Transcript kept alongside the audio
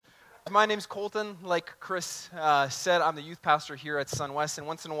My name's Colton. Like Chris said, I'm the youth pastor here at SunWest, and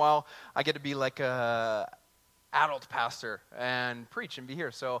once in a while, I get to be like a adult pastor and preach and be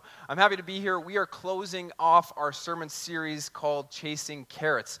here. So I'm happy to be here. We are closing off our sermon series called Chasing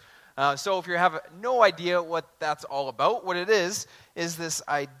Carrots. So if you have no idea what that's all about, what it is this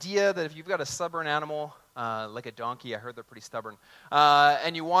idea that if you've got a stubborn animal, like a donkey, I heard they're pretty stubborn,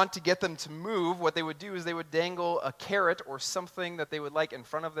 and you want to get them to move, what they would do is they would dangle a carrot or something that they would like in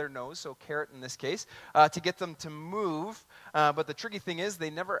front of their nose, so carrot in this case, to get them to move. But the tricky thing is they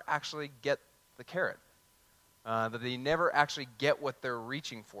never actually get the carrot. That they never actually get what they're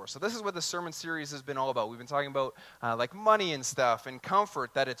reaching for. So this is what the sermon series has been all about. We've been talking about like money and stuff and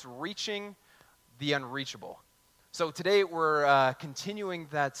comfort, that it's reaching the unreachable. So today we're continuing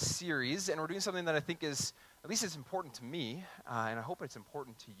that series, and we're doing something that I think is, at least it's important to me, and I hope it's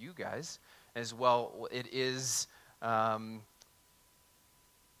important to you guys as well. It is the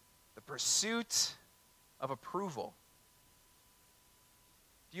pursuit of approval.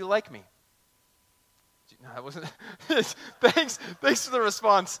 Do you like me? No, that wasn't. Thanks for the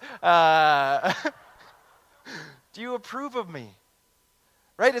response. Do you approve of me?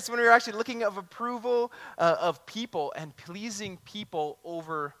 Right? It's when we're actually looking of approval of people and pleasing people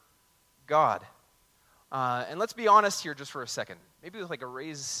over God. And let's be honest here just for a second. Maybe with like a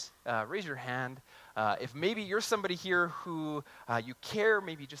raise your hand. If maybe you're somebody here who you care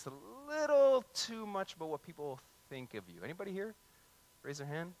maybe just a little too much about what people think of you. Anybody here? Raise their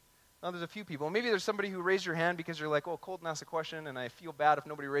hand. No, there's a few people. Maybe there's somebody who raised your hand because you're like, oh, Colton asked a question, and I feel bad if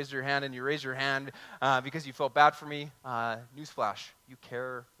nobody raised your hand, and you raise your hand because you felt bad for me. Newsflash, you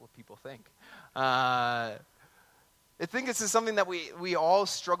care what people think. I think this is something that we all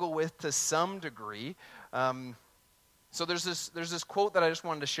struggle with to some degree. So there's this quote that I just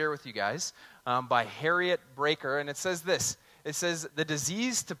wanted to share with you guys by Harriet Breaker, and it says this. It says, the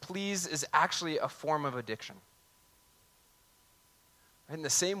disease to please is actually a form of addiction. In the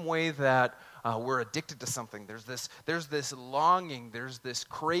same way that we're addicted to something, there's this longing, there's this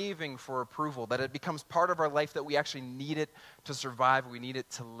craving for approval, that it becomes part of our life, that we actually need it to survive, we need it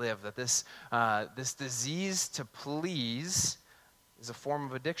to live, that this disease to please is a form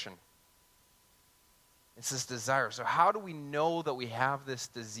of addiction. It's this desire. So how do we know that we have this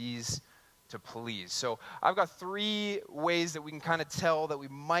disease to please? So I've got 3 ways that we can kind of tell that we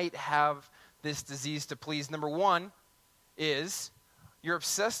might have this disease to please. Number 1 is you're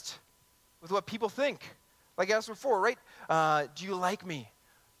obsessed with what people think. Like I asked before, right? Do you like me?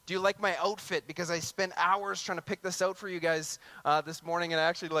 Do you like my outfit? Because I spent hours trying to pick this out for you guys this morning, and I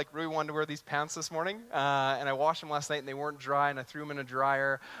actually really wanted to wear these pants this morning. And I washed them last night, and they weren't dry, and I threw them in a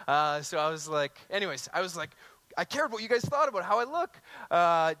dryer. So I was like, I cared what you guys thought about how I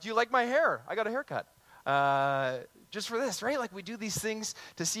look. Do you like my hair? I got a haircut. Just for this, right? Like we do these things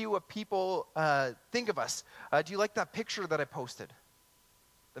to see what people think of us. Do you like that picture that I posted?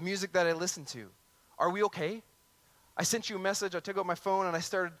 The music that I listened to. Are we okay? I sent you a message. I took out my phone and I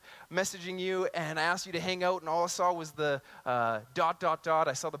started messaging you, and I asked you to hang out, and all I saw was the ... I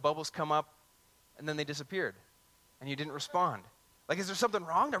saw the bubbles come up, and then they disappeared, and you didn't respond. Like, is there something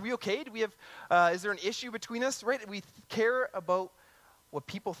wrong? Are we okay? Do we have? Is there an issue between us? Right? We care about what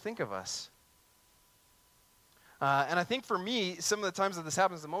people think of us. And I think for me, some of the times that this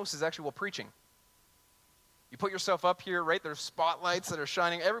happens the most is actually while preaching. You put yourself up here, right? There's spotlights that are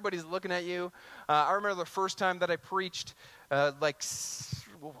shining. Everybody's looking at you. I remember the first time that I preached, it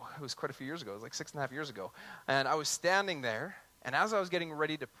was quite a few years ago. It was like 6.5 years ago. And I was standing there, and as I was getting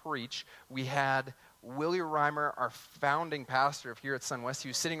ready to preach, we had Willie Reimer, our founding pastor of here at SunWest. He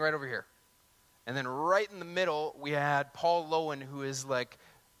was sitting right over here. And then right in the middle, we had Paul Lowen, who is like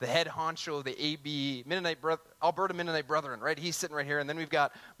the head honcho of the AB, Alberta Mennonite Brethren, right? He's sitting right here. And then we've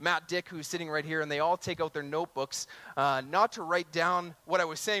got Matt Dick, who's sitting right here. And they all take out their notebooks, not to write down what I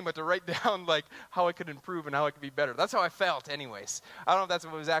was saying, but to write down like how I could improve and how I could be better. That's how I felt anyways. I don't know if that's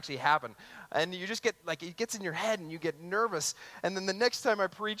what was actually happened. And you just get, like, it gets in your head and you get nervous. And then the next time I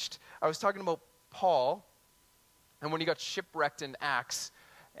preached, I was talking about Paul and when he got shipwrecked in Acts.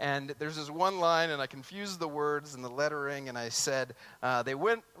 And there's this one line, and I confused the words and the lettering, and I said, they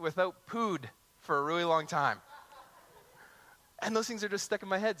went without pood for a really long time. And those things are just stuck in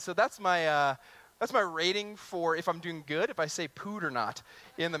my head. So that's my rating for if I'm doing good, if I say pood or not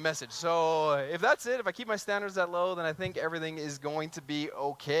in the message. So if that's it, if I keep my standards that low, then I think everything is going to be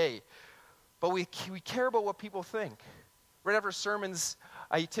okay. But we care about what people think. Right after sermons,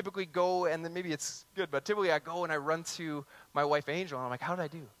 I typically go, and then maybe it's good, but typically I go and I run to my wife, Angel, and I'm like, how did I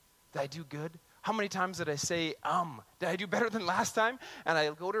do? Did I do good? How many times did I say, Did I do better than last time? And I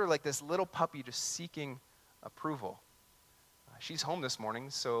go to her like this little puppy just seeking approval. she's home this morning,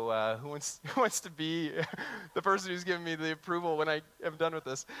 so who wants to be the person who's giving me the approval when I am done with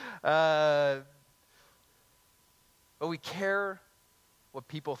this? But we care what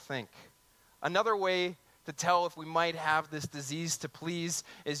people think. Another way to tell if we might have this disease to please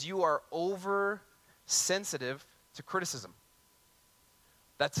is you are oversensitive to criticism.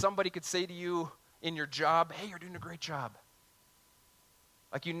 That somebody could say to you in your job, hey, you're doing a great job.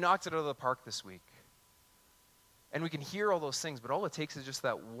 Like you knocked it out of the park this week. And we can hear all those things, but all it takes is just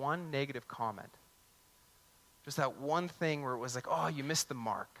that one negative comment. Just that one thing where it was like, oh, you missed the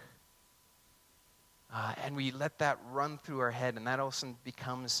mark. And we let that run through our head, and that also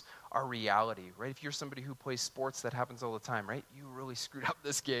becomes our reality, right? If you're somebody who plays sports, that happens all the time, right? You really screwed up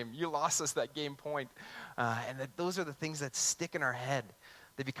this game. You lost us that game point. And those are the things that stick in our head.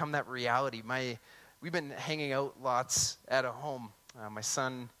 They become that reality. We've been hanging out lots at a home. My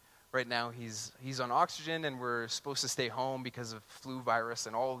son, right now, he's on oxygen, and we're supposed to stay home because of flu virus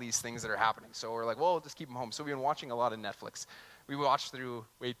and all these things that are happening. So we're like, well, just keep him home. So we've been watching a lot of Netflix. We watched through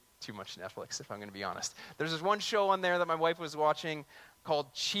way too much Netflix, if I'm going to be honest. There's this one show on there that my wife was watching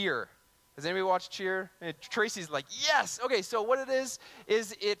called Cheer. Has anybody watched Cheer? And Tracy's like, yes! Okay, so what it is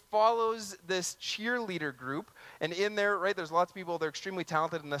it follows this cheerleader group, and in there, right, there's lots of people, they're extremely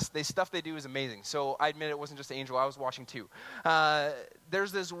talented, and the stuff they do is amazing. So I admit it wasn't just Angel, I was watching too.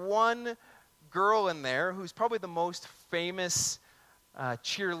 There's this one girl in there who's probably the most famous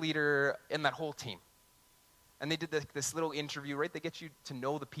cheerleader in that whole team. And they did this little interview, right? They get you to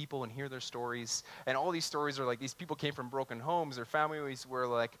know the people and hear their stories. And all these stories are like, these people came from broken homes. Their families were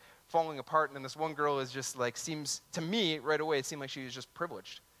like falling apart. And then this one girl is just like, seems, to me, right away, it seemed like she was just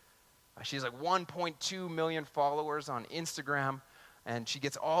privileged. She's like 1.2 million followers on Instagram. And she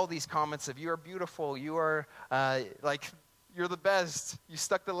gets all these comments of, you are beautiful. You are you're the best. You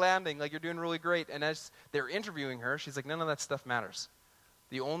stuck the landing. Like, you're doing really great. And as they're interviewing her, she's like, none of that stuff matters.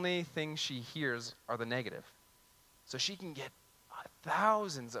 The only thing she hears are the negative. So she can get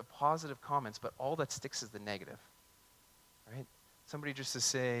thousands of positive comments, but all that sticks is the negative, right? Somebody just to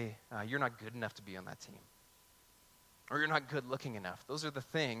say, you're not good enough to be on that team. Or you're not good looking enough. Those are the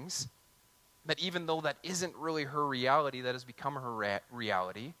things that even though that isn't really her reality, that has become her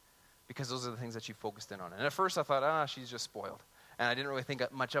reality because those are the things that she focused in on. And at first I thought, she's just spoiled. And I didn't really think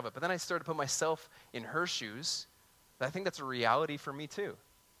much of it. But then I started to put myself in her shoes. I think that's a reality for me too.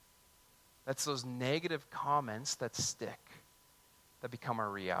 That's those negative comments that stick, that become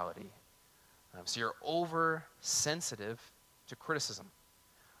our reality. So you're oversensitive to criticism.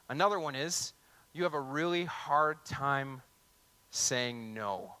 Another one is you have a really hard time saying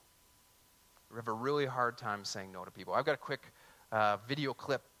no. You have a really hard time saying no to people. I've got a quick video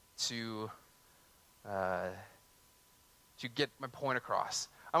clip to get my point across.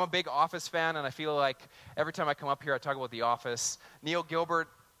 I'm a big Office fan, and I feel like every time I come up here, I talk about The Office. Neil Gilbert,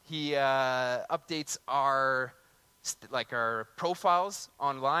 he updates our profiles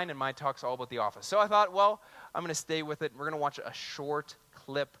online, and mine talks all about The Office. So I thought, well, I'm going to stay with it. We're going to watch a short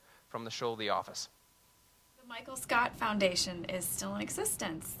clip from the show The Office. The Michael Scott Foundation is still in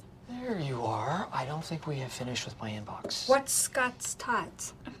existence. There you are. I don't think we have finished with my inbox. What's Scott's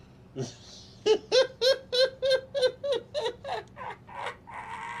Tots?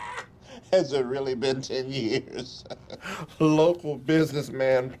 Has it really been 10 years? Local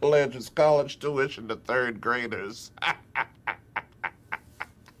businessman pledges college tuition to third graders.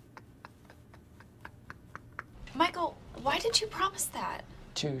 Michael, why did you promise that?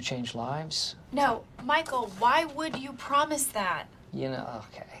 To change lives? No, Michael, why would you promise that? You know,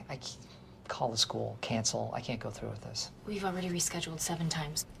 okay. I can't call the school, cancel. I can't go through with this. We've already rescheduled 7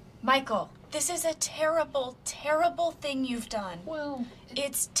 times. Michael, this is a terrible, terrible thing you've done. Well,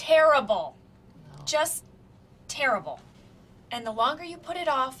 it's terrible. No. Just terrible. And the longer you put it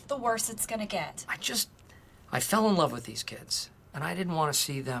off, the worse it's gonna get. I fell in love with these kids, and I didn't want to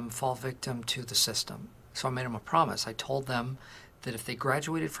see them fall victim to the system. So I made them a promise. I told them that if they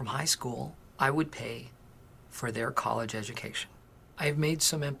graduated from high school, I would pay for their college education. I've made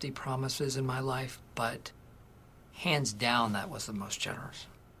some empty promises in my life, but hands down, that was the most generous.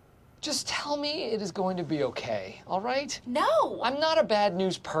 Just tell me it is going to be okay, all right? No! I'm not a bad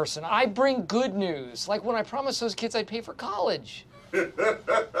news person. I bring good news. Like when I promised those kids I'd pay for college.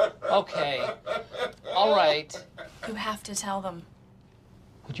 Okay. All right. You have to tell them.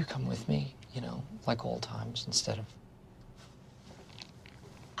 Would you come with me, like old times instead of...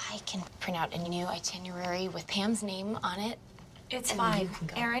 I can print out a new itinerary with Pam's name on it. It's And fine. you can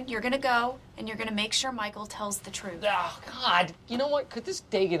go. Aaron, you're gonna go, and you're gonna make sure Michael tells the truth. Oh, God. You know what? Could this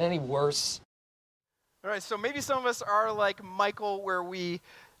day get any worse? All right, so maybe some of us are like Michael, where we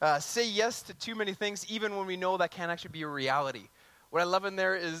say yes to too many things, even when we know that can't actually be a reality. What I love in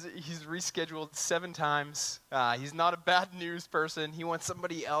there is he's rescheduled 7 times. He's not a bad news person. He wants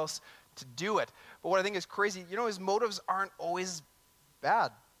somebody else to do it. But what I think is crazy, his motives aren't always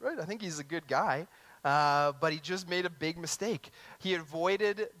bad, right? I think he's a good guy, but he just made a big mistake. He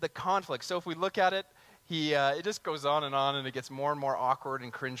avoided the conflict. So if we look at it, it just goes on, and it gets more and more awkward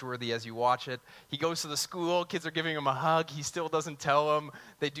and cringeworthy as you watch it. He goes to the school, kids are giving him a hug, he still doesn't tell them.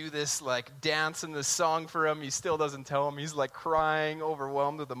 They do this dance and this song for him, he still doesn't tell them. He's crying,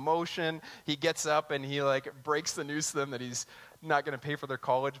 overwhelmed with emotion. He gets up and he breaks the news to them that he's not going to pay for their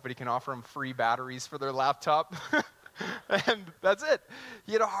college, but he can offer them free batteries for their laptop. And that's it.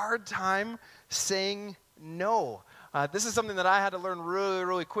 He had a hard time saying no. This is something that I had to learn really,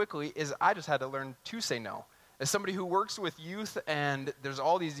 really quickly, is I just had to learn to say no. As somebody who works with youth, and there's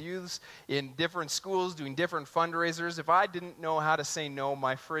all these youths in different schools doing different fundraisers, if I didn't know how to say no,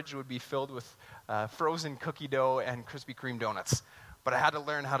 my fridge would be filled with frozen cookie dough and Krispy Kreme donuts. But I had to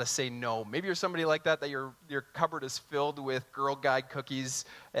learn how to say no. Maybe you're somebody like that your cupboard is filled with Girl Guide cookies,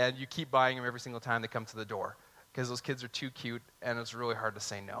 and you keep buying them every single time they come to the door because those kids are too cute, and it's really hard to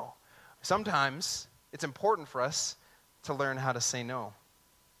say no. Sometimes it's important for us to learn how to say no.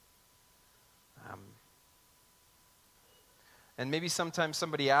 And maybe sometimes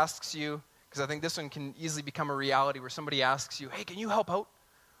somebody asks you, because I think this one can easily become a reality, where somebody asks you, hey, can you help out?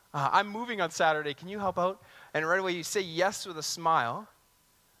 I'm moving on Saturday, can you help out? And right away you say yes with a smile,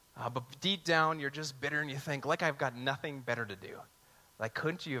 but deep down you're just bitter and you think, I've got nothing better to do.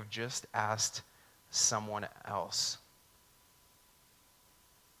 Couldn't you have just asked someone else?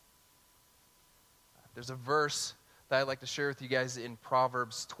 There's a verse that I'd like to share with you guys in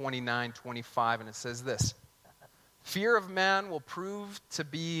Proverbs 29:25, and it says this: fear of man will prove to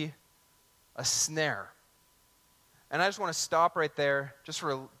be a snare. And I just want to stop right there just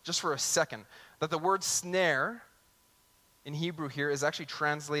for a second. That the word snare in Hebrew here is actually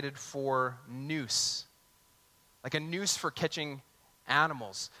translated for noose. Like a noose for catching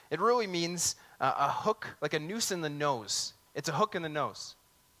animals. It really means a hook, like a noose in the nose. It's a hook in the nose.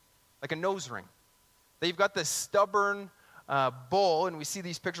 Like a nose ring. That you've got this stubborn bull, and we see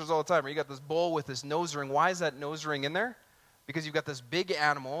these pictures all the time, where you got this bull with this nose ring. Why is that nose ring in there? Because you've got this big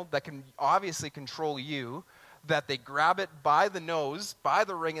animal that can obviously control you, that they grab it by the nose, by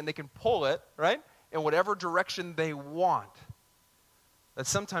the ring, and they can pull it, right, in whatever direction they want. That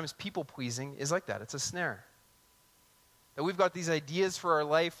sometimes people-pleasing is like that. It's a snare. That we've got these ideas for our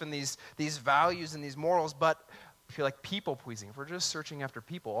life and these values and these morals, but I feel like people-pleasing. If we're just searching after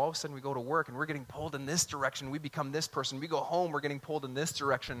people, all of a sudden we go to work and we're getting pulled in this direction. We become this person. We go home, we're getting pulled in this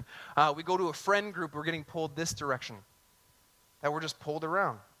direction. We go to a friend group, we're getting pulled this direction. That we're just pulled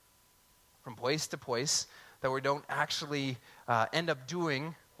around from place to place, that we don't actually end up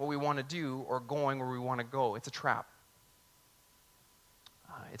doing what we want to do or going where we want to go. It's a trap.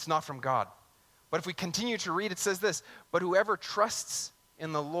 It's not from God. But if we continue to read, it says this: but whoever trusts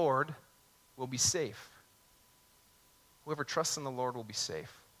in the Lord will be safe. Whoever trusts in the Lord will be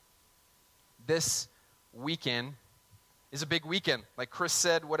safe. This weekend is a big weekend. Like Chris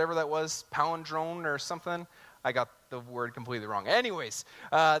said, whatever that was, palindrome or something. I got the word completely wrong. Anyways,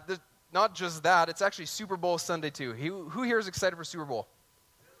 not just that, it's actually Super Bowl Sunday too. Who here is excited for Super Bowl?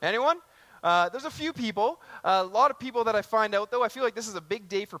 Anyone? There's a few people. A lot of people that I find out, though, I feel like this is a big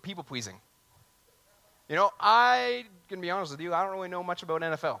day for people pleasing. I can be honest with you, I don't really know much about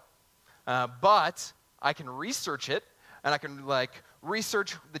NFL. But I can research it, and I can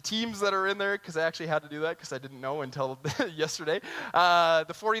research the teams that are in there, because I actually had to do that because I didn't know until yesterday. The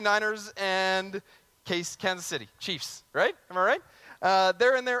 49ers and Kansas City Chiefs, right? Am I right?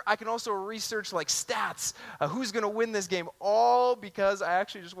 They're in there. I can also research stats, who's going to win this game, all because I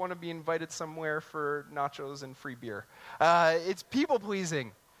actually just want to be invited somewhere for nachos and free beer. It's people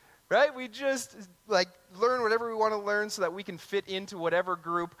pleasing, right? We just learn whatever we want to learn so that we can fit into whatever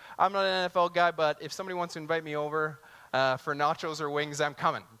group. I'm not an NFL guy, but if somebody wants to invite me over for nachos or wings, I'm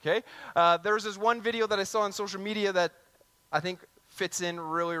coming, okay? There's this one video that I saw on social media that I think fits in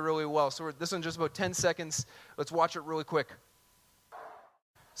really, really well. So this one's just about 10 seconds. Let's watch it really quick.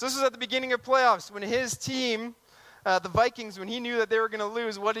 So this was at the beginning of playoffs when his team, the Vikings, when he knew that they were going to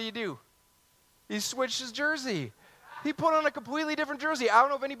lose, what did he do? He switched his jersey. He put on a completely different jersey. I don't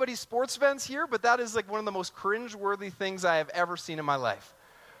know if anybody's sports fans here, but that is one of the most cringe-worthy things I have ever seen in my life.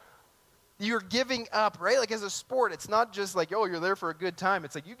 You're giving up, right? As a sport, it's not just you're there for a good time.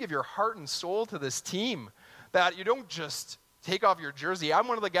 It's you give your heart and soul to this team, that you don't just take off your jersey. I'm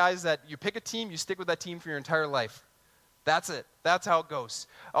one of the guys that you pick a team, you stick with that team for your entire life. That's it. That's how it goes.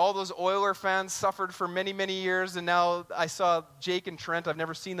 All those Oiler fans suffered for many, many years, and now I saw Jake and Trent. I've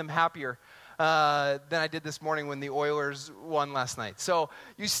never seen them happier. than I did this morning when the Oilers won last night. So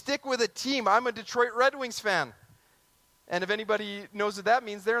you stick with a team. I'm a Detroit Red Wings fan. And if anybody knows what that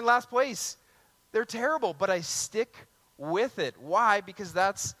means, they're in last place. They're terrible, but I stick with it. Why? Because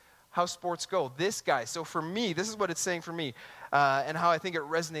that's how sports go. This guy. So for me, this is what it's saying for me, and how I think it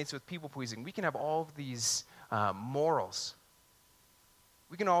resonates with people pleasing. We can have all of these morals.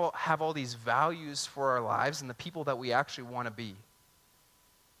 We can all have all these values for our lives and the people that we actually want to be.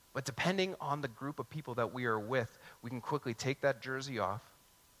 But depending on the group of people that we are with, we can quickly take that jersey off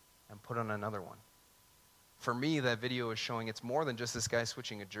and put on another one. For me, that video is showing it's more than just this guy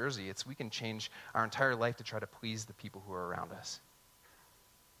switching a jersey. It's we can change our entire life to try to please the people who are around us.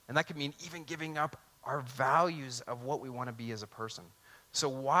 And that could mean even giving up our values of what we want to be as a person. So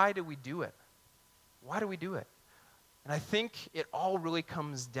why do we do it? Why do we do it? And I think it all really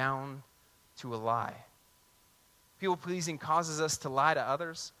comes down to a lie. People-pleasing causes us to lie to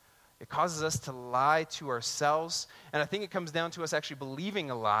others. It causes us to lie to ourselves. And I think it comes down to us actually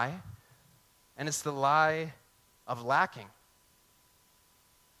believing a lie. And it's the lie of lacking.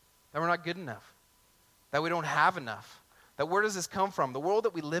 That we're not good enough. That we don't have enough. That where does this come from? The world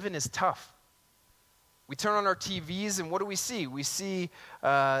that we live in is tough. We turn on our TVs and what do we see? We see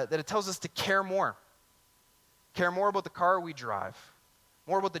that it tells us to care more. Care more about the car we drive.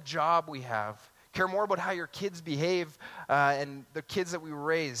 More about the job we have. Care more about how your kids behave and the kids that we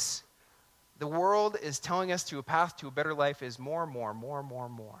raise. The world is telling us to a path to a better life is more.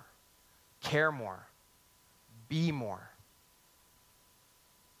 Care more. Be more.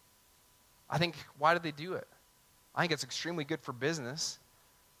 I think, why do they do it? I think it's extremely good for business,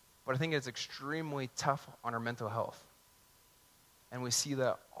 but I think it's extremely tough on our mental health. And we see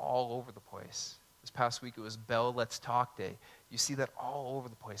that all over the place. This past week it was Bell Let's Talk Day. You see that all over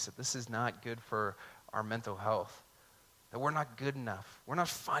the place, that this is not good for our mental health. That we're not good enough. We're not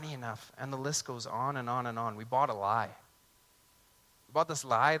funny enough. And the list goes on and on and on. We bought a lie. We bought this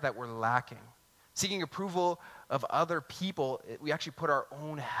lie that we're lacking. Seeking approval of other people, we actually put our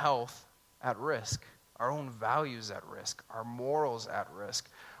own health at risk. Our own values at risk, our morals at risk.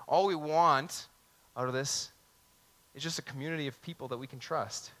 All we want out of this is just a community of people that we can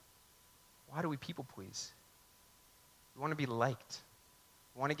trust. Why do we people please? We want to be liked.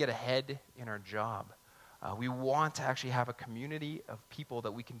 We want to get ahead in our job. We want to actually have a community of people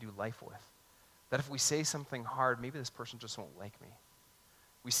that we can do life with. That if we say something hard, maybe this person just won't like me.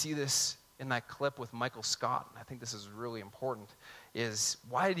 We see this in that clip with Michael Scott, and I think this is really important, is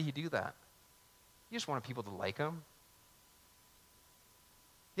why did he do that? He just wanted people to like him.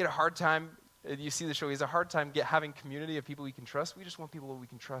 He had a hard time, you see the show, he has a hard time having community of people we can trust. We just want people that we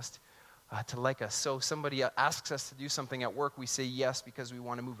can trust to like us. So somebody asks us to do something at work, we say yes because we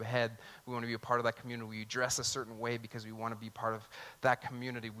want to move ahead. We want to be a part of that community. We dress a certain way because we want to be part of that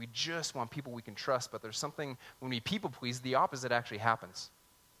community. We just want people we can trust, but there's something, when we people please, the opposite actually happens.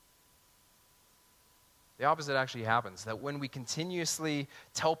 The opposite actually happens, that when we continuously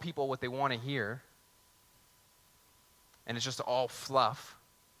tell people what they want to hear, and it's just all fluff,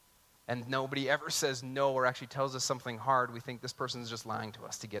 and nobody ever says no or actually tells us something hard, we think this person is just lying to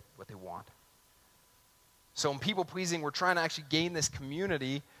us to get what they want. So in people-pleasing, we're trying to actually gain this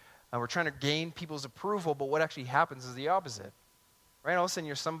community, we're trying to gain people's approval, but what actually happens is the opposite. Right? All of a sudden,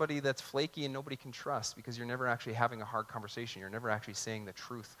 you're somebody that's flaky and nobody can trust because you're never actually having a hard conversation. You're never actually saying the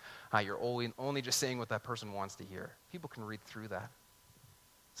truth. You're only just saying what that person wants to hear. People can read through that.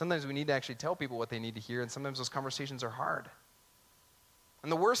 Sometimes we need to actually tell people what they need to hear, and sometimes those conversations are hard.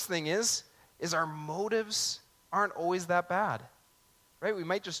 And the worst thing is our motives aren't always that bad. Right? We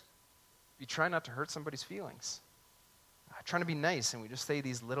might just be trying not to hurt somebody's feelings. Trying to be nice, and we just say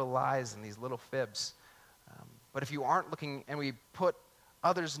these little lies and these little fibs. But if you aren't looking, and we put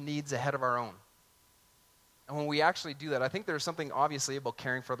others' needs ahead of our own, and when we actually do that, I think there's something obviously about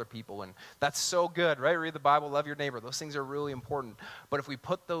caring for other people, and that's so good, right? Read the Bible, love your neighbor. Those things are really important. But if we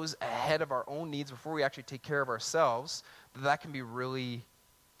put those ahead of our own needs before we actually take care of ourselves, that can be really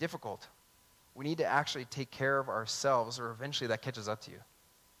difficult. We need to actually take care of ourselves, or eventually that catches up to you.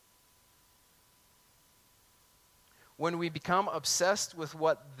 When we become obsessed with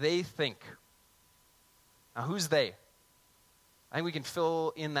what they think. Now, who's they? I think we can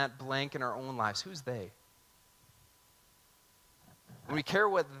fill in that blank in our own lives. Who's they? When we care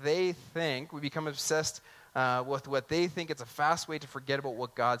what they think, we become obsessed with what they think. It's a fast way to forget about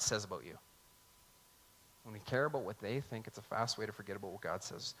what God says about you. When we care about what they think, it's a fast way to forget about what God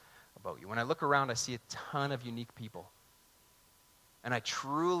says about you. When I look around, I see a ton of unique people. And I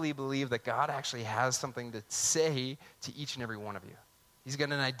truly believe that God actually has something to say to each and every one of you. He's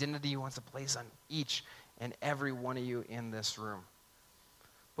got an identity he wants to place on each and every one of you in this room.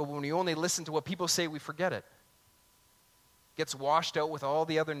 But when we only listen to what people say, we forget it. It gets washed out with all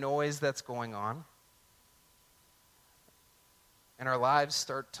the other noise that's going on. And our lives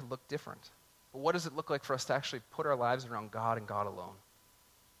start to look different. But what does it look like for us to actually put our lives around God and God alone?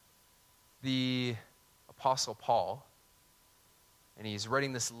 The Apostle Paul, and he's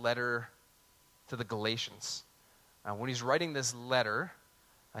writing this letter to the Galatians. When he's writing this letter,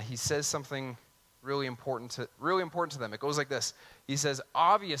 he says something really important to them. It goes like this. He says,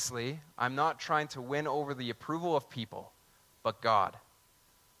 obviously, I'm not trying to win over the approval of people, but God.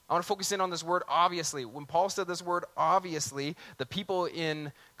 I want to focus in on this word, obviously. When Paul said this word, obviously, the people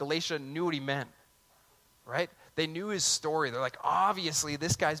in Galatia knew what he meant, right? They knew his story. They're like, obviously,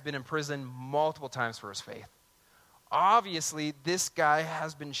 this guy's been in prison multiple times for his faith. Obviously, this guy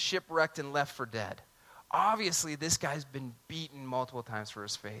has been shipwrecked and left for dead. Obviously, this guy's been beaten multiple times for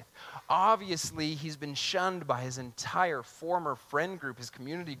his faith. Obviously, he's been shunned by his entire former friend group, his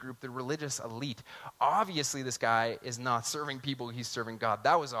community group, the religious elite. Obviously, this guy is not serving people, he's serving God.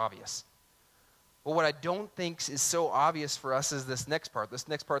 That was obvious. But what I don't think is so obvious for us is this next part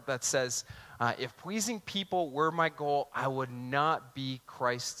that says, if pleasing people were my goal, I would not be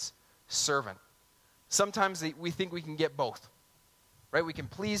Christ's servant. Sometimes we think we can get both, right? We can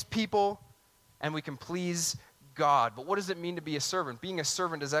please people and we can please God. But what does it mean to be a servant? Being a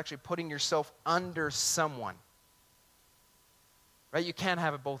servant is actually putting yourself under someone, right? You can't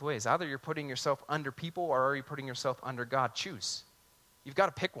have it both ways. Either you're putting yourself under people or are you putting yourself under God? Choose. You've got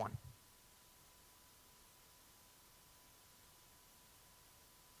to pick one.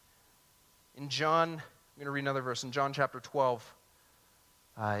 In John, I'm going to read another verse. In John chapter 12,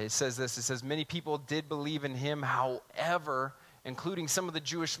 it says this. It says, many people did believe in him, however, including some of the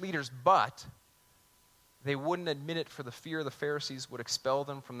Jewish leaders, but they wouldn't admit it for the fear the Pharisees would expel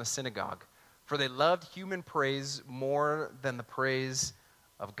them from the synagogue. For they loved human praise more than the praise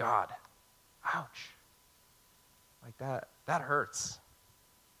of God. Ouch. Like that hurts.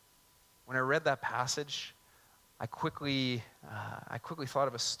 When I read that passage, I quickly thought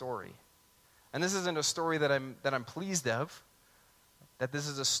of a story. And this isn't a story that I'm pleased of. That this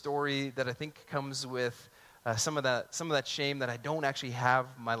is a story that I think comes with some of that shame that I don't actually have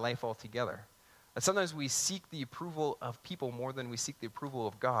my life all together. That sometimes we seek the approval of people more than we seek the approval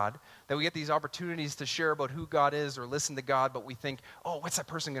of God. That we get these opportunities to share about who God is or listen to God, but we think, oh, what's that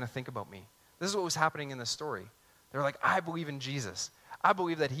person going to think about me? This is what was happening in this story. They're like, I believe in Jesus. I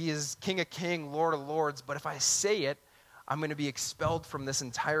believe that he is King of Kings, Lord of Lords, but if I say it, I'm going to be expelled from this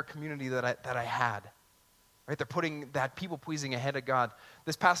entire community that I had. Right? They're putting that people-pleasing ahead of God.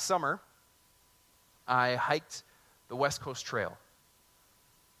 This past summer, I hiked the West Coast Trail,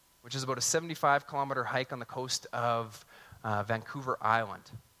 which is about a 75-kilometer hike on the coast of Vancouver Island.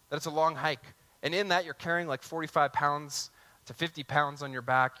 That's a long hike. And in that, you're carrying like 45 pounds to 50 pounds on your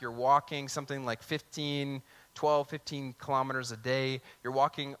back. You're walking something like 15 kilometers a day. You're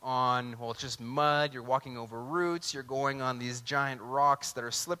walking on, well, it's just mud. You're walking over roots. You're going on these giant rocks that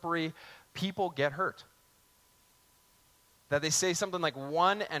are slippery. People get hurt. That they say something like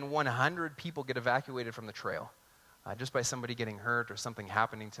 1 in 100 people get evacuated from the trail just by somebody getting hurt or something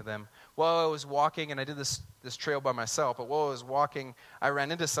happening to them. While I was walking, and I did this trail by myself, but while I was walking, I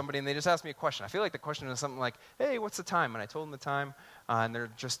ran into somebody, and they just asked me a question. I feel like the question was something like, hey, what's the time? And I told them the time, and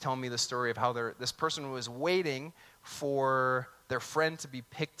they're just telling me the story of how this person was waiting for their friend to be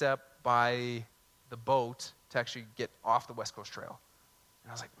picked up by the boat to actually get off the West Coast Trail.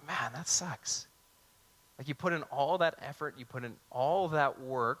 And I was like, man, that sucks. Like you put in all that effort, you put in all that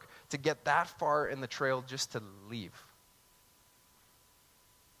work to get that far in the trail just to leave.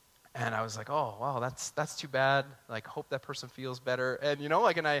 And I was like, oh, wow, that's too bad. Like, hope that person feels better. And,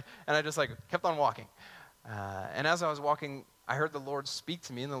 and I just, kept on walking. And as I was walking, I heard the Lord speak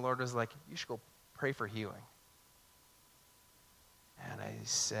to me, and the Lord was like, you should go pray for healing. And I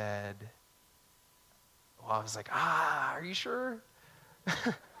said, well, I was like, are you sure?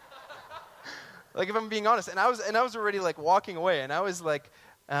 Like, if I'm being honest, and I was already walking away, and I was like,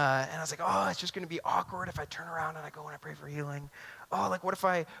 oh, it's just going to be awkward if I turn around and I go and I pray for healing. Oh, what if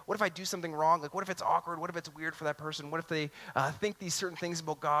I do something wrong? What if it's awkward? What if it's weird for that person? What if they think these certain things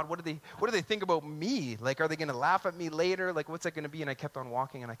about God? What do they think about me? Are they going to laugh at me later? What's that going to be? And I kept on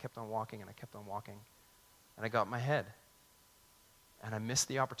walking, and I kept on walking, and I kept on walking, and I got in my head, and I missed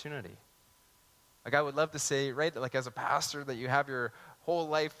the opportunity. I would love to say, right, as a pastor, that you have your whole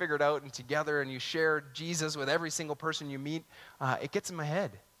life figured out and together, and you share Jesus with every single person you meet. It gets in my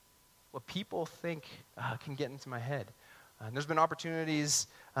head. What people think can get into my head. And there's been opportunities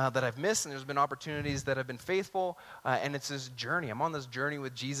that I've missed, and there's been opportunities that I've been faithful, and it's this journey. I'm on this journey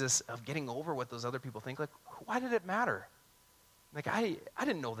with Jesus of getting over what those other people think. Why did it matter? Like, I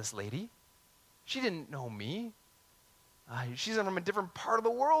didn't know this lady. She didn't know me. She's from a different part of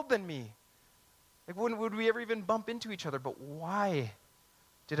the world than me. Like, would we ever even bump into each other? But why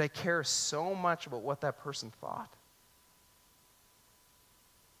did I care so much about what that person thought?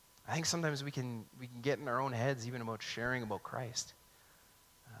 I think sometimes we can get in our own heads even about sharing about Christ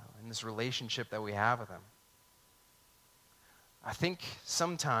and this relationship that we have with him. I think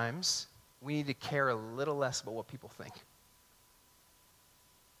sometimes we need to care a little less about what people think.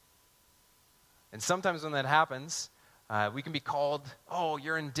 And sometimes when that happens, we can be called, oh,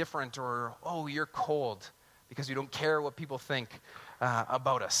 you're indifferent, or oh, you're cold, because you don't care what people think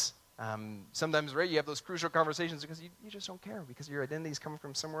about us. Sometimes, right, you have those crucial conversations because you just don't care, because your identity is coming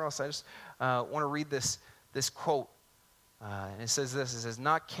from somewhere else. I just want to read this quote. And it says this, it says,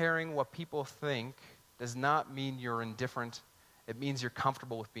 not caring what people think does not mean you're indifferent. It means you're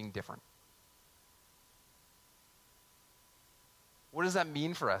comfortable with being different. What does that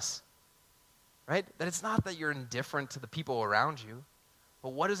mean for us? Right? That it's not that you're indifferent to the people around you,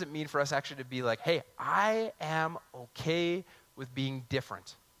 but what does it mean for us actually to be like, hey, I am okay with being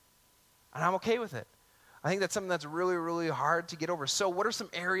different. And I'm okay with it. I think that's something that's really, really hard to get over. So what are some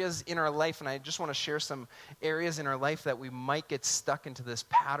areas in our life, and I just want to share some areas in our life that we might get stuck into this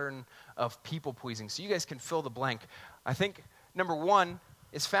pattern of people pleasing. So you guys can fill the blank. I think number one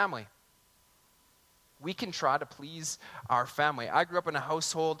is family. We can try to please our family. I grew up in a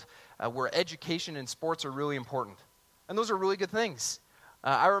household where education and sports are really important. And those are really good things.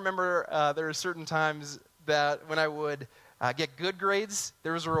 I remember there were certain times that when I would get good grades,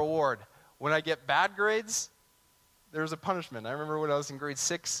 there was a reward. When I get bad grades, there was a punishment. I remember when I was in grade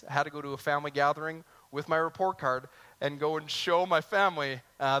 6, I had to go to a family gathering with my report card and go and show my family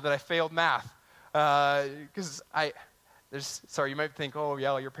that I failed math. Because sorry, you might think, oh,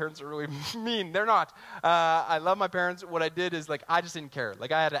 yeah, your parents are really mean. They're not. I love my parents. What I did is, like, I just didn't care.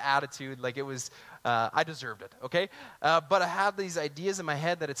 Like, I had an attitude. Like, it was, I deserved it, okay? But I have these ideas in my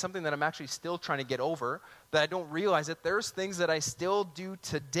head that it's something that I'm actually still trying to get over, that I don't realize it. There's things that I still do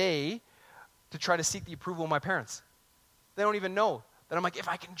today to try to seek the approval of my parents. They don't even know. That I'm like, if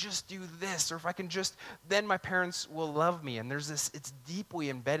I can just do this, or if I can just, then my parents will love me. And there's this, it's deeply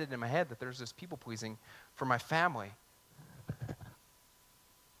embedded in my head that there's this people-pleasing for my family.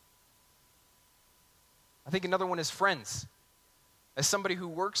 I think another one is friends. As somebody who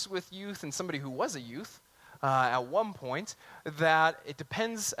works with youth and somebody who was a youth at one point, that it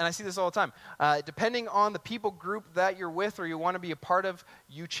depends, and I see this all the time, depending on the people group that you're with or you want to be a part of,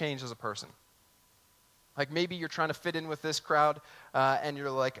 you change as a person. Like maybe you're trying to fit in with this crowd, and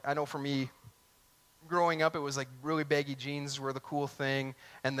you're like, I know for me, growing up, it was like really baggy jeans were the cool thing.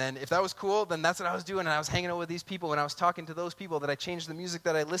 And then if that was cool, then that's what I was doing. And I was hanging out with these people, and I was talking to those people, that I changed the music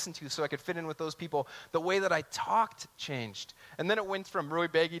that I listened to so I could fit in with those people. The way that I talked changed. And then it went from really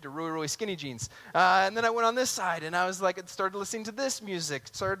baggy to really, really skinny jeans. And then I went on this side, and I was like, started listening to this music,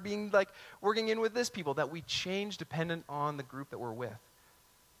 started being like, working in with this people, that we change dependent on the group that we're with.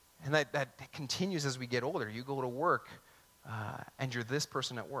 And that continues as we get older. You go to work, and you're this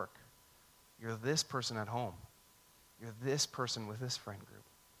person at work. You're this person at home. You're this person with this friend group.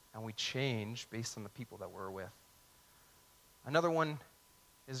 And we change based on the people that we're with. Another one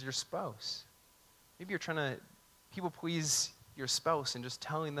is your spouse. Maybe you're trying to people please your spouse and just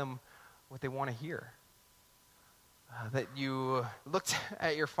telling them what they want to hear. That you looked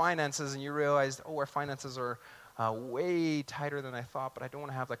at your finances and you realized, oh, our finances are way tighter than I thought, but I don't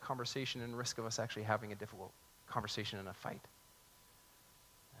want to have that conversation and risk of us actually having a difficult conversation and a fight.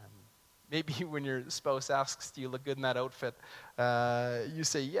 Maybe when your spouse asks, do you look good in that outfit, you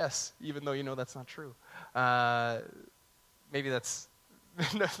say yes, even though you know that's not true. Maybe that's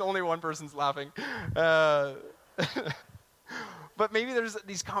only one person's laughing. But maybe there's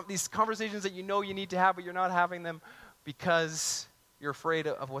these conversations that you know you need to have, but you're not having them because you're afraid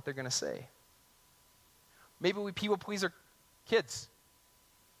of what they're going to say. Maybe we people please our kids,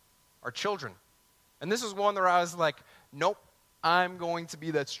 our children. And this was one where I was like, nope. I'm going to be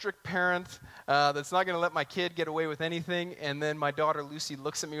that strict parent that's not going to let my kid get away with anything. And then my daughter Lucy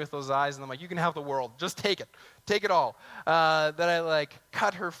looks at me with those eyes, and I'm like, you can have the world. Just take it. Take it all. That I like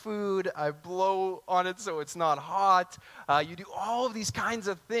cut her food. I blow on it so it's not hot. You do all of these kinds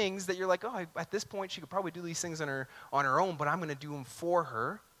of things that you're like, oh, at this point she could probably do these things on her own, but I'm going to do them for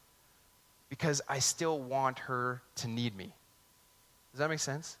her because I still want her to need me. Does that make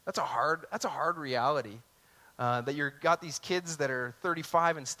sense? That's a hard reality. That you've got these kids that are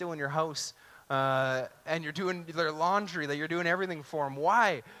 35 and still in your house, and you're doing their laundry, that you're doing everything for them.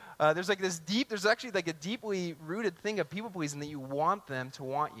 Why? There's actually like a deeply rooted thing of people pleasing that you want them to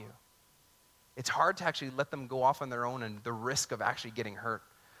want you. It's hard to actually let them go off on their own and the risk of actually getting hurt.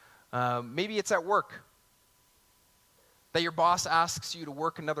 Maybe it's at work that your boss asks you to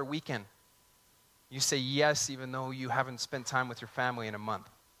work another weekend. You say yes, even though you haven't spent time with your family in a month.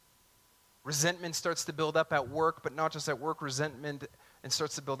 Resentment starts to build up at work, but not just at work, resentment and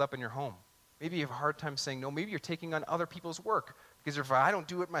starts to build up in your home. Maybe you have a hard time saying no. Maybe you're taking on other people's work because if I don't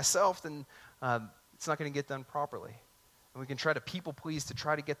do it myself, then it's not going to get done properly. And we can try to people please to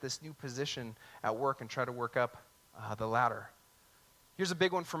try to get this new position at work and try to work up the ladder. Here's a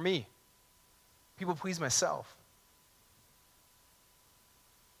big one for me. People please myself.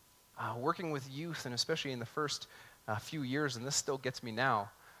 Working with youth, and especially in the first few years, and this still gets me now,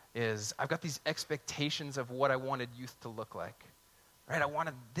 is I've got these expectations of what I wanted youth to look like. Right? I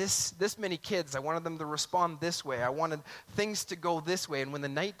wanted this many kids. I wanted them to respond this way. I wanted things to go this way. And when the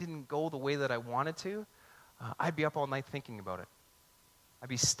night didn't go the way that I wanted to, I'd be up all night thinking about it. I'd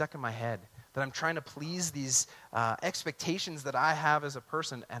be stuck in my head that I'm trying to please these expectations that I have as a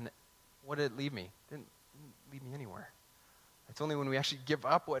person. And what did it leave me? It didn't lead me anywhere. It's only when we actually give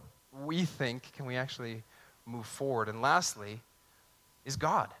up what we think can we actually move forward. And lastly is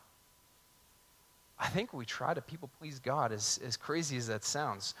God. I think we try to people please God, as crazy as that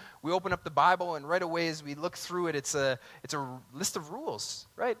sounds. We open up the Bible, and right away as we look through it, it's a list of rules,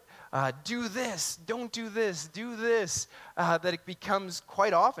 right? Do this, don't do this, do this. That it becomes,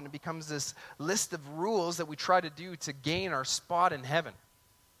 quite often, it becomes this list of rules that we try to do to gain our spot in heaven.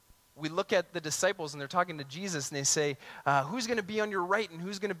 We look at the disciples, and they're talking to Jesus, and they say, who's going to be on your right and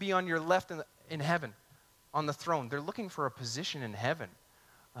who's going to be on your left in heaven, on the throne? They're looking for a position in heaven.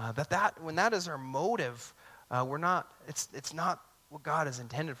 When that is our motive, it's not what God has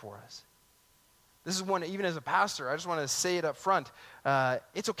intended for us. This is one, even as a pastor, I just want to say it up front.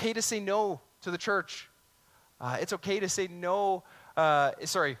 It's okay to say no to the church. It's okay to say no. By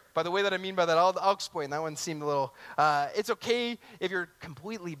the way that I mean by that, I'll explain. That one seemed a little, it's okay if you're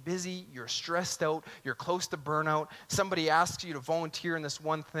completely busy, you're stressed out, you're close to burnout, somebody asks you to volunteer in this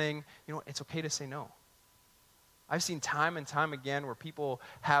one thing, it's okay to say no. I've seen time and time again where people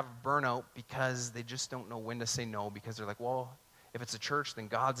have burnout because they just don't know when to say no, because they're like, well, if it's a church, then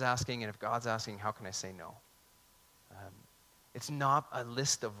God's asking, and if God's asking, how can I say no? It's not a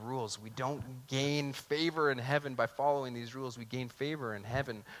list of rules. We don't gain favor in heaven by following these rules. We gain favor in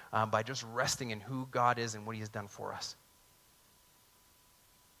heaven by just resting in who God is and what he has done for us.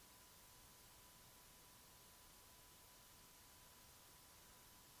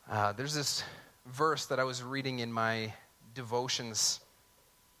 There's this verse that I was reading in my devotions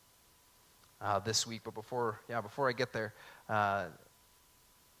this week, but before I get there,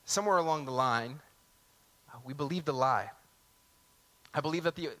 somewhere along the line, we believed a lie. I believe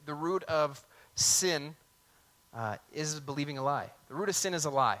that the root of sin is believing a lie. The root of sin is a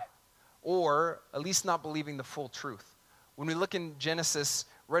lie, or at least not believing the full truth. When we look in Genesis,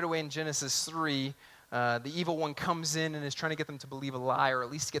 right away in Genesis 3, the evil one comes in and is trying to get them to believe a lie, or at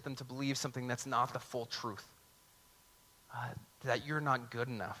least get them to believe something that's not the full truth. That you're not good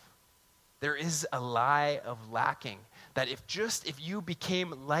enough. There is a lie of lacking. That if you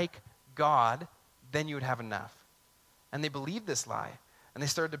became like God, then you would have enough. And they believed this lie. And they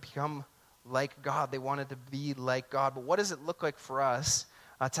started to become like God. They wanted to be like God. But what does it look like for us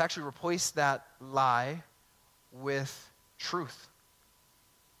to actually replace that lie with truth?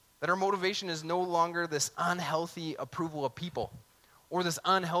 That our motivation is no longer this unhealthy approval of people or this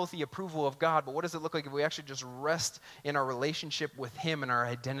unhealthy approval of God, but what does it look like if we actually just rest in our relationship with him and our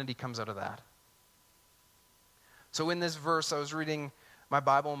identity comes out of that? So in this verse, I was reading my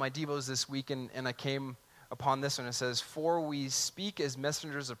Bible and my Devos this week, and I came upon this one. It says, "For we speak as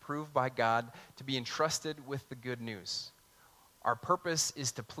messengers approved by God to be entrusted with the good news. Our purpose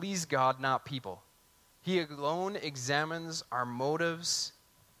is to please God, not people. He alone examines our motives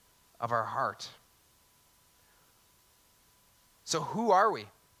of our heart." So who are we?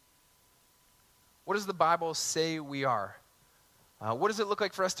 What does the Bible say we are? What does it look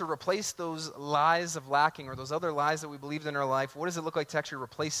like for us to replace those lies of lacking or those other lies that we believed in our life? What does it look like to actually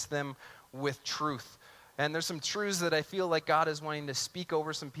replace them with truth? And there's some truths that I feel like God is wanting to speak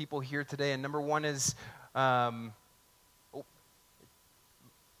over some people here today. And number one is, there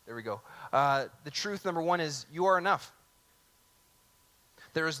we go. The truth number one is you are enough.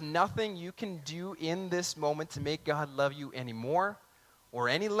 There is nothing you can do in this moment to make God love you any more or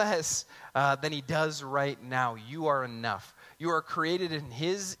any less than he does right now. You are enough. You are created in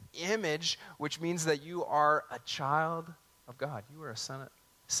his image, which means that you are a child of God. You are a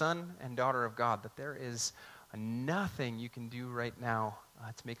son and daughter of God, that there is nothing you can do right now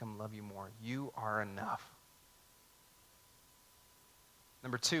to make him love you more. You are enough.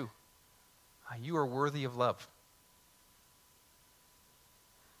 Number two, You are worthy of love.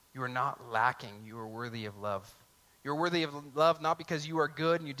 You are not lacking. You are worthy of love. You're worthy of love not because you are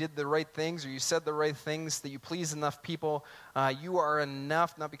good and you did the right things or you said the right things, that you please enough people. You are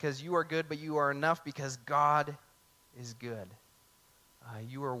enough not because you are good, but you are enough because God is good.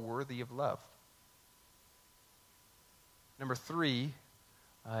 You are worthy of love. Number 3,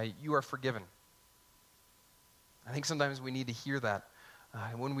 you are forgiven. I think sometimes we need to hear that.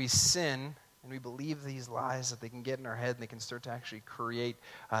 When we sin and we believe these lies, that they can get in our head and they can start to actually create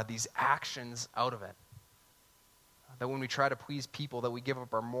these actions out of it. That when we try to please people, that we give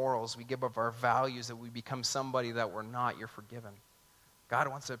up our morals, we give up our values, that we become somebody that we're not. You're forgiven. God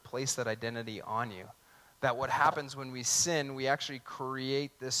wants to place that identity on you. That what happens when we sin, we actually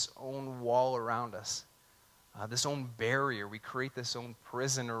create this own wall around us, this own barrier. We create this own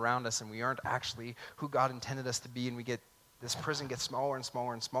prison around us, and we aren't actually who God intended us to be, and this prison gets smaller and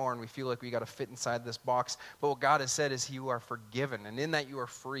smaller and smaller, and we feel like we got to fit inside this box. But what God has said is you are forgiven, and in that you are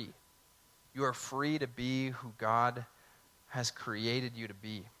free. You are free to be who God has created you to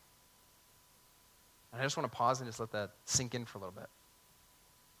be. And I just want to pause and just let that sink in for a little bit.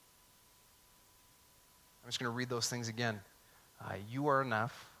 I'm just going to read those things again. You are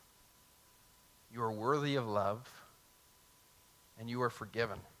enough. You are worthy of love. And you are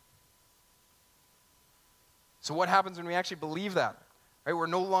forgiven. So what happens when we actually believe that? Right? We're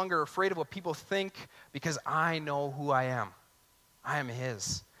no longer afraid of what people think because I know who I am. I am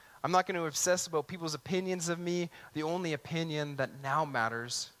His. I'm not going to obsess about people's opinions of me. The only opinion that now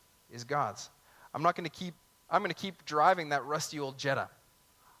matters is God's. I'm going to keep driving that rusty old Jetta.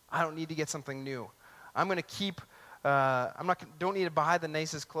 I don't need to get something new. I'm going to keep, don't need to buy the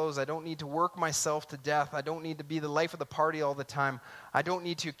nicest clothes. I don't need to work myself to death. I don't need to be the life of the party all the time. I don't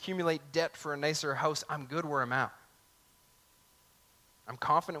need to accumulate debt for a nicer house. I'm good where I'm at. I'm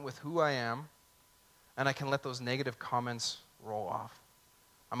confident with who I am, and I can let those negative comments roll off.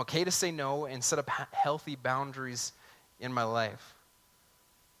 I'm okay to say no and set up healthy boundaries in my life.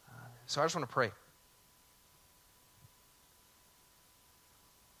 So I just want to pray.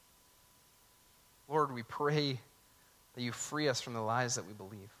 Lord, we pray that you free us from the lies that we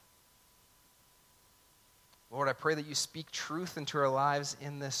believe. Lord, I pray that you speak truth into our lives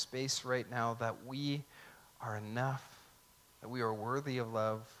in this space right now, that we are enough, that we are worthy of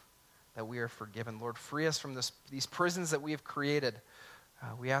love, that we are forgiven. Lord, free us from these prisons that we have created.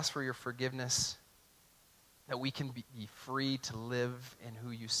 We ask for your forgiveness, that we can be free to live in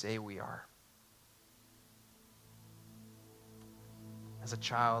who you say we are. As a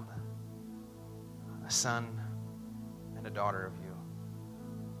child, a son, and a daughter of you.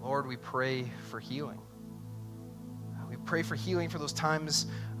 Lord, we pray for healing. We pray for healing for those times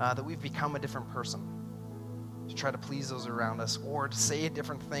that we've become a different person, to try to please those around us, or to say a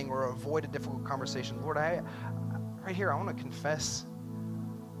different thing, or avoid a difficult conversation. Lord, right here, I want to confess.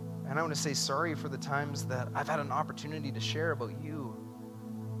 And I want to say sorry for the times that I've had an opportunity to share about you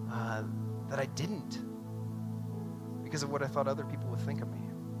that I didn't because of what I thought other people would think of me.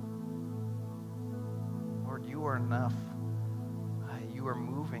 Lord, you are enough. You are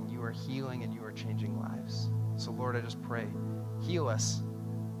moving, you are healing, and you are changing lives. So Lord, I just pray, heal us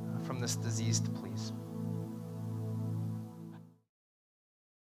from this disease to please.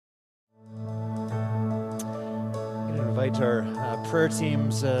 Invite our prayer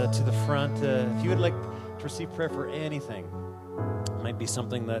teams to the front. If you would like to receive prayer for anything, it might be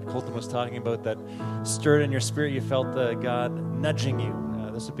something that Colton was talking about that stirred in your spirit, you felt God nudging you.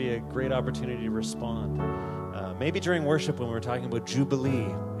 This would be a great opportunity to respond. Maybe during worship when we were talking about Jubilee,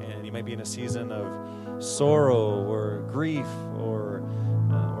 and you might be in a season of sorrow or grief or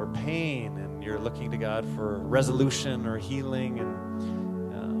pain, and you're looking to God for resolution or healing,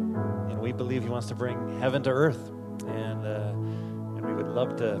 and we believe He wants to bring heaven to earth. And we would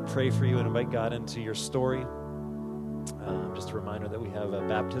love to pray for you and invite God into your story. Just a reminder that we have a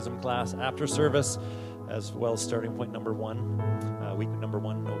baptism class after service, as well as starting point number 1, week number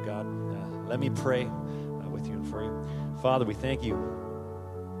 1, Know God. Let me pray with you and for you. Father, we thank you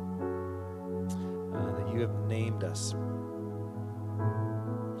that you have named us.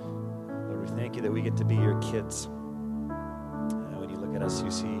 Lord, we thank you that we get to be your kids. When you look at us, you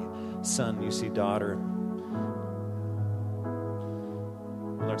see son, you see daughter.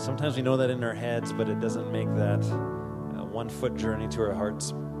 Lord, sometimes we know that in our heads, but it doesn't make that 1-foot journey to our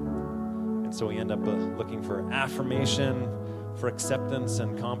hearts. And so we end up looking for affirmation, for acceptance,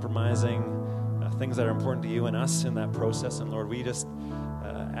 and compromising things that are important to you and us in that process. And Lord, we just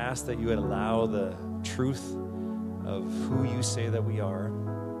ask that you would allow the truth of who you say that we are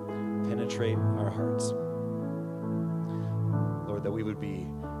penetrate our hearts. Lord, that we would be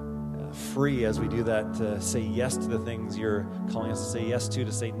free as we do that, to say yes to the things you're calling us to say yes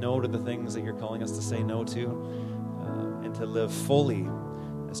to say no to the things that you're calling us to say no to, and to live fully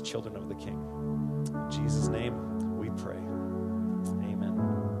as children of the King. In Jesus' name we pray. Amen.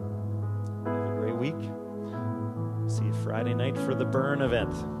 Have a great week. See you Friday night for the Burn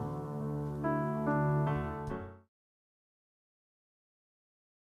event.